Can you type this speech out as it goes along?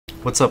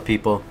What's up,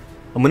 people?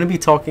 I'm going to be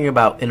talking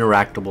about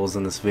Interactables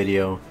in this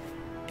video,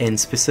 and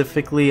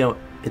specifically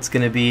it's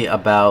going to be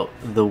about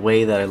the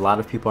way that a lot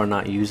of people are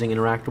not using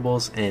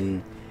Interactables,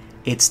 and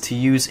it's to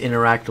use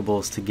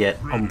Interactables to get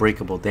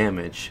unbreakable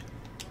damage.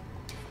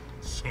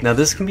 Now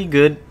this can be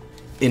good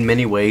in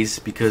many ways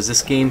because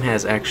this game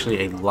has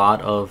actually a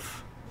lot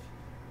of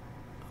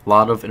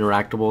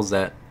Interactables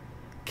that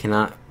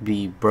cannot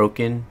be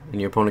broken and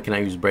your opponent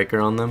cannot use breaker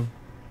on them.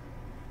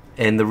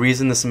 And the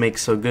reason this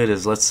makes so good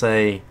is, let's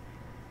say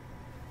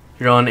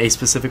you're on a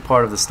specific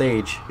part of the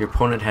stage, your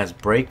opponent has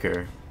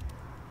breaker,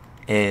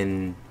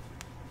 and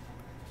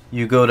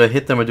you go to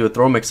hit them or do a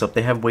throw mix-up.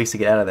 They have ways to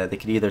get out of that. They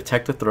could either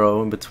tech the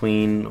throw in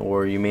between,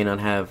 or you may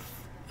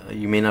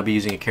not be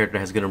using a character that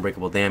has good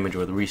unbreakable damage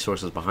or the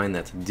resources behind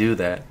that to do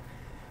that.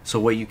 So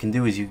what you can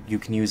do is you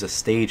can use a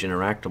stage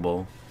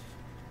interactable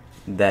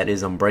that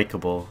is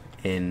unbreakable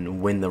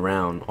and win the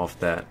round off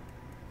that.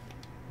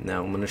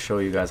 Now I'm going to show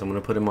you guys. I'm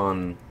going to put him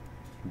on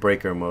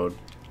breaker mode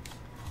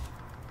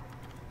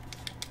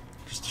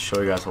just to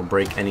show you guys I'll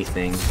break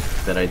anything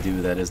that I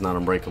do that is not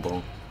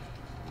unbreakable.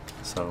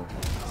 So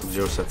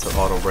Sub-Zero sets to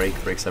auto break,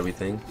 breaks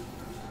everything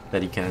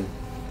that he can.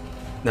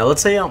 Now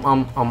let's say I'm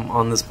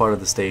on this part of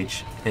the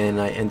stage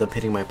and I end up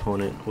hitting my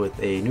opponent with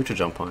a neutral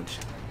jump punch.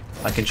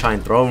 I can try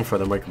and throw him for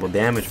the unbreakable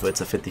damage, but it's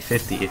a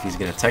 50-50 if he's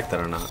going to tech that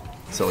or not.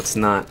 So it's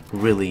not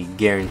really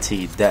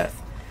guaranteed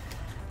death.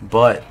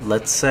 But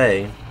let's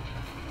say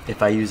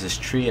if I use this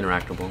tree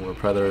interactable where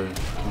Predator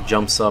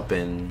jumps up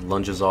and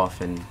lunges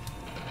off and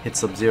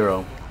hits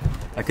Sub-Zero,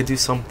 I could do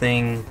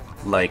something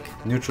like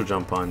neutral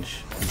jump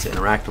punch into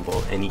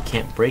interactable and he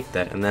can't break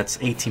that, and that's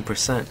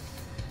 18%.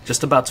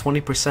 Just about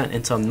 20%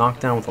 into a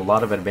knockdown with a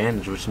lot of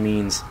advantage, which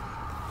means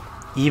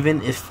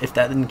even if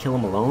that didn't kill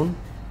him alone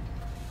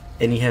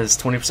and he has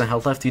 20%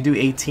 health left, you do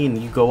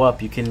 18, you go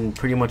up, you can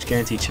pretty much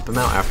guarantee chip him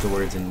out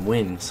afterwards and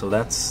win. So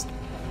that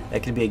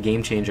could be a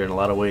game changer in a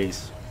lot of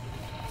ways.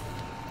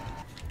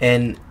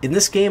 And in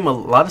this game, a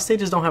lot of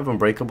stages don't have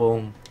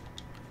unbreakable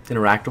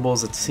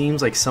interactables. It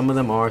seems like some of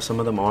them are, some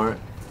of them aren't.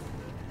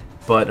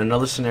 But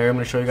another scenario I'm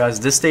going to show you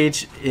guys, this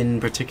stage in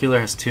particular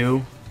has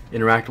two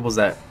interactables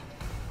that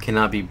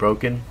cannot be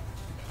broken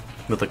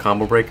with a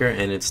combo breaker,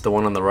 and it's the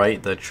one on the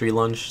right, the tree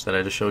lunge that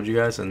I just showed you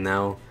guys, and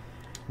now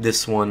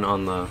this one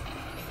on the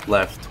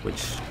left,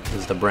 which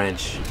is the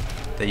branch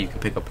that you can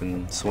pick up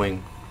and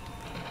swing.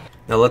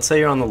 Now let's say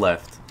you're on the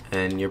left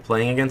and you're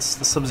playing against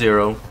the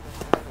Sub-Zero,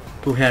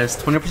 who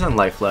has 20%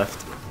 life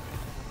left,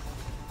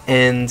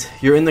 and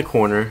you're in the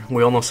corner.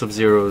 We all know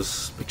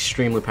Sub-Zero's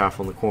extremely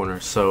powerful in the corner,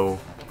 so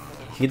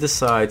he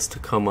decides to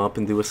come up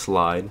and do a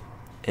slide,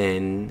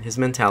 and his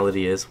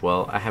mentality is,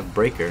 well, I have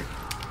breaker,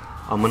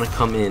 I'm gonna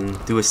come in,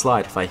 do a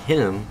slide. If I hit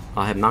him,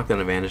 I'll have knockdown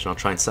advantage and I'll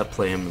try and set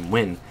play him and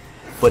win.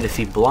 But if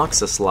he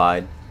blocks a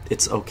slide,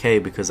 it's okay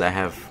because I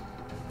have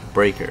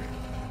breaker,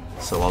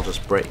 so I'll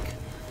just break.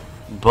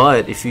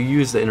 But if you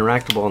use the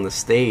interactable on the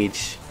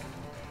stage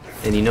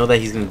and you know that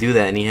he's going to do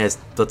that and he has,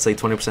 let's say,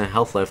 20%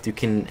 health left, you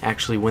can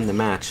actually win the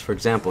match. For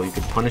example, you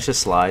could punish a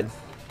slide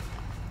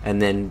and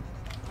then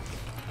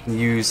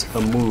use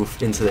a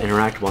move into the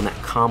interactable, and that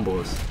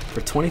combos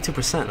for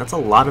 22%. That's a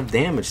lot of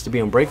damage to be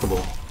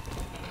unbreakable.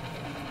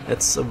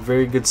 That's a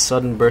very good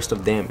sudden burst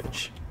of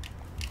damage.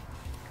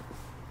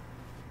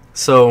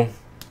 So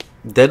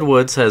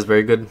Deadwoods has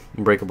very good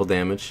unbreakable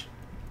damage.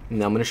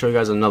 Now I'm going to show you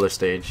guys another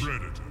stage.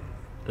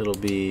 It'll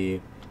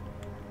be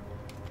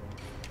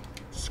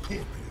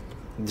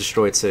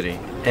Destroyed City,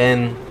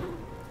 and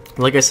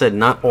like I said,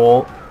 not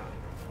all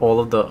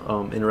of the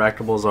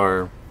interactables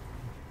are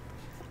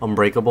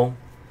unbreakable.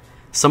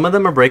 Some of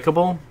them are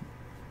breakable.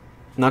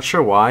 Not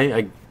sure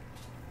why.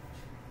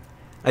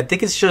 I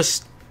think it's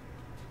just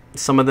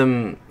some of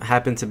them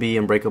happen to be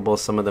unbreakable,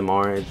 some of them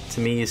aren't.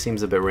 To me, it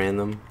seems a bit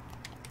random.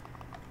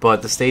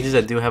 But the stages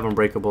that do have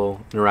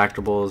unbreakable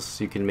interactables,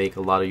 you can make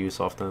a lot of use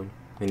off them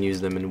and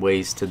use them in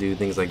ways to do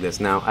things like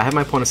this. Now, I have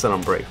my opponent set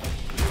on break,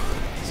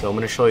 so I'm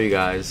going to show you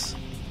guys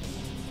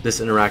this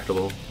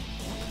interactable.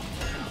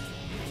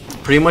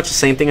 Pretty much the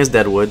same thing as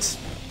Deadwoods.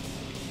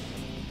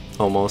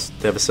 Almost.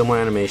 They have a similar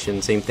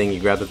animation, same thing, you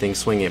grab the thing,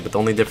 swing it, but the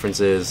only difference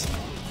is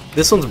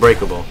this one's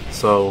breakable.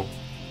 So,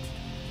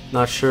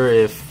 not sure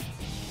if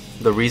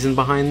the reason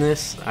behind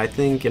this, I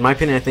think, in my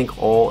opinion, I think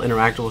all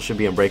interactables should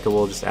be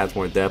unbreakable. Just adds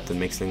more depth and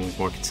makes things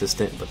more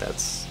consistent, but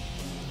that's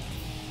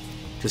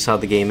just how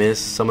the game is.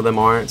 Some of them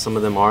aren't, some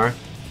of them are.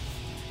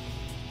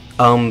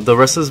 The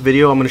rest of this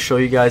video, I'm going to show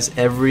you guys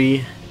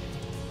every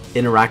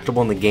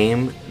interactable in the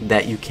game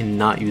that you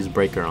cannot use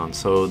breaker on.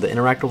 So the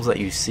interactables that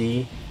you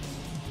see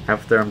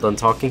after I'm done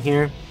talking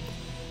here,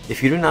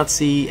 if you do not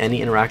see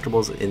any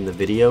interactables in the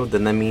video,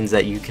 then that means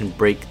that you can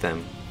break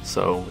them.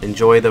 So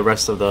enjoy the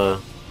rest of the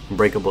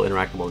Unbreakable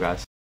interactable,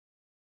 guys.